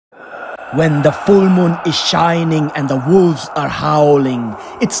When the full moon is shining and the wolves are howling,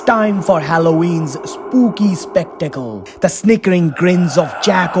 it's time for Halloween's spooky spectacle. The snickering grins of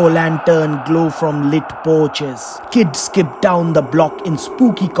jack-o'-lantern glow from lit porches. Kids skip down the block in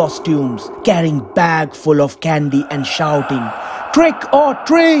spooky costumes, carrying bag full of candy and shouting, "Trick or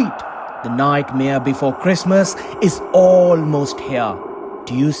treat!" The nightmare before Christmas is almost here.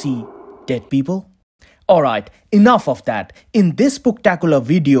 Do you see dead people? Alright, enough of that. In this Spooktacular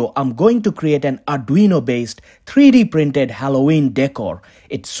video, I'm going to create an Arduino-based 3D printed Halloween decor.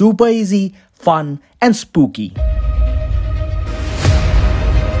 It's super easy, fun, and spooky.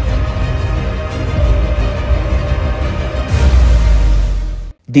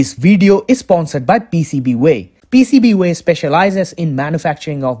 This video is sponsored by PCBWay. PCBWay specializes in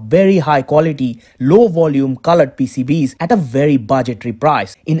manufacturing of very high quality, low volume colored PCBs at a very budgetary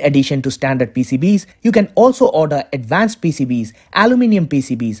price. In addition to standard PCBs, you can also order advanced PCBs, aluminum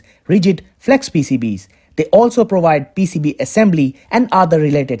PCBs, rigid flex PCBs. They also provide PCB assembly and other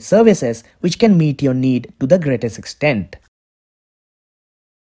related services which can meet your need to the greatest extent.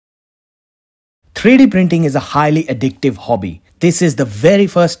 3D printing is a highly addictive hobby. This is the very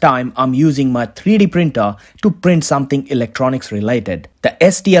first time I'm using my 3D printer to print something electronics related. The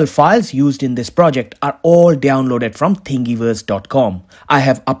STL files used in this project are all downloaded from thingiverse.com. I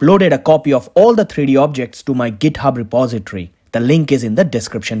have uploaded a copy of all the 3D objects to my GitHub repository. The link is in the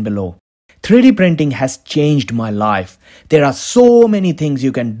description below. 3D printing has changed my life. There are so many things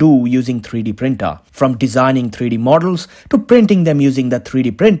you can do using 3D printer. From designing 3D models to printing them using the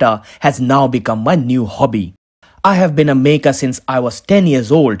 3D printer has now become my new hobby. I have been a maker since I was 10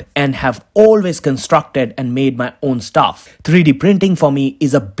 years old and have always constructed and made my own stuff. 3D printing for me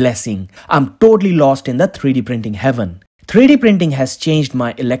is a blessing. I'm totally lost in the 3D printing heaven. 3D printing has changed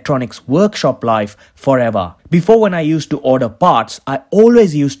my electronics workshop life forever. Before, when I used to order parts, I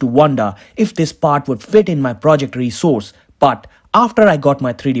always used to wonder if this part would fit in my project resource. But after I got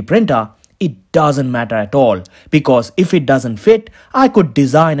my 3D printer, it doesn't matter at all, because if it doesn't fit, I could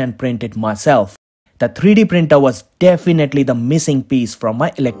design and print it myself. The 3D printer was definitely the missing piece from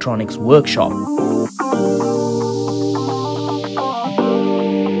my electronics workshop.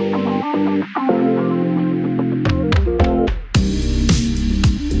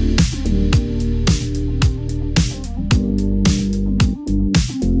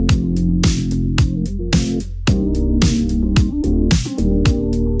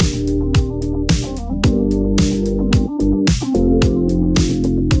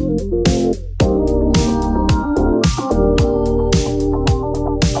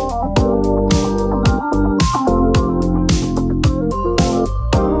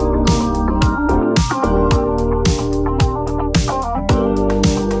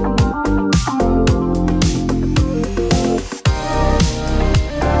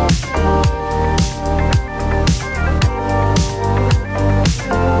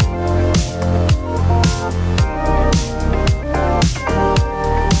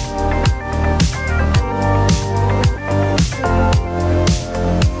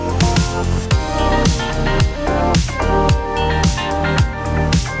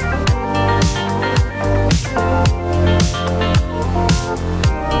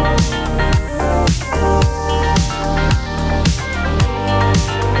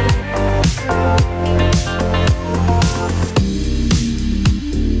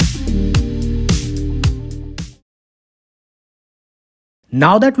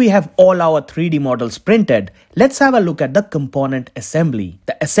 Now that we have all our 3D models printed, let's have a look at the component assembly.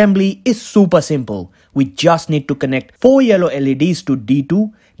 The assembly is super simple. We just need to connect 4 yellow LEDs to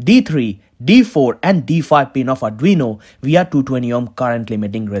D2, D3, D4 and D5 pin of Arduino via 220 ohm current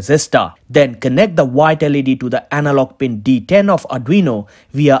limiting resistor. Then connect the white LED to the analog pin D10 of Arduino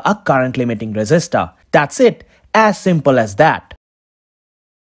via a current limiting resistor. That's it, as simple as that.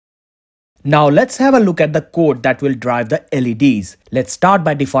 Now let's have a look at the code that will drive the LEDs. Let's start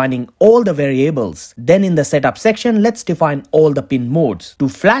by defining all the variables. Then in the setup section, let's define all the pin modes. To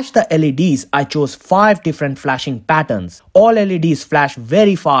flash the LEDs, I chose 5 different flashing patterns. All LEDs flash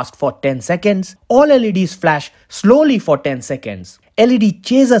very fast for 10 seconds. All LEDs flash slowly for 10 seconds. LED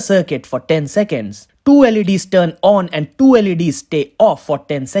chaser circuit for 10 seconds. 2 LEDs turn on and 2 LEDs stay off for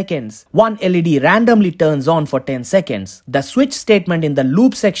 10 seconds. 1 LED randomly turns on for 10 seconds. The switch statement in the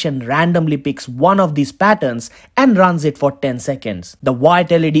loop section randomly picks one of these patterns and runs it for 10 seconds. The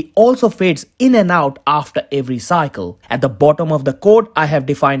white LED also fades in and out after every cycle. At the bottom of the code, I have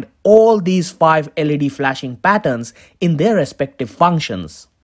defined all these 5 LED flashing patterns in their respective functions.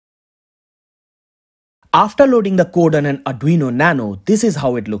 After loading the code on an Arduino Nano, this is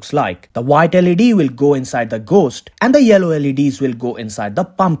how it looks like. The white LED will go inside the ghost and the yellow LEDs will go inside the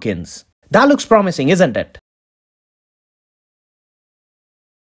pumpkins. That looks promising, isn't it?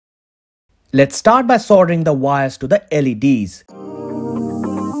 Let's start by soldering the wires to the LEDs.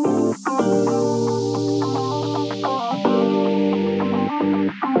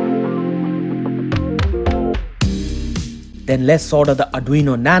 Then let's solder the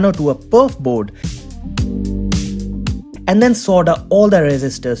Arduino Nano to a perf board and then solder all the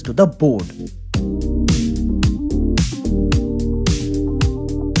resistors to the board.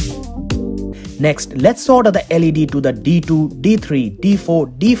 Next, let's solder the LED to the D2, D3,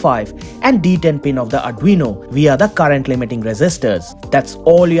 D4, D5 and D10 pin of the Arduino via the current limiting resistors. That's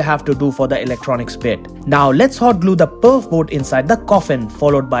all you have to do for the electronics bit. Now let's hot glue the perf board inside the coffin,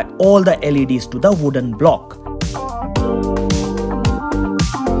 followed by all the LEDs to the wooden block.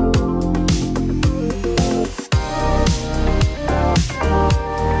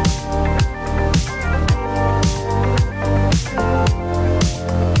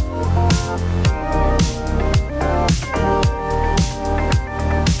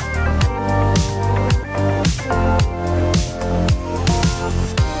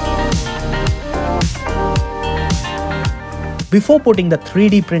 Before putting the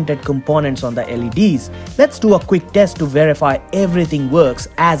 3D printed components on the LEDs, let's do a quick test to verify everything works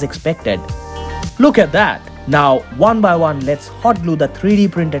as expected. Look at that! Now, one by one, let's hot glue the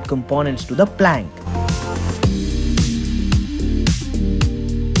 3D printed components to the plank.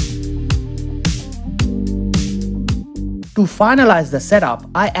 To finalize the setup,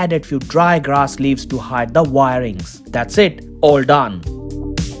 I added few dry grass leaves to hide the wirings. That's it, all done.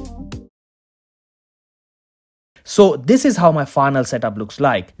 So this is how my final setup looks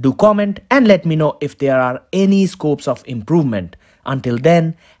like. Do comment and let me know if there are any scopes of improvement. Until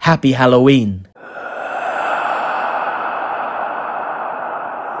then, happy Halloween!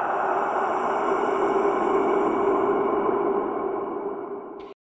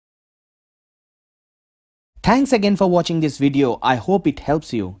 Thanks again for watching this video. I hope it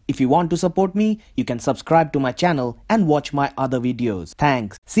helps you. If you want to support me, you can subscribe to my channel and watch my other videos.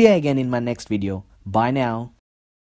 Thanks. See you again in my next video. Bye now.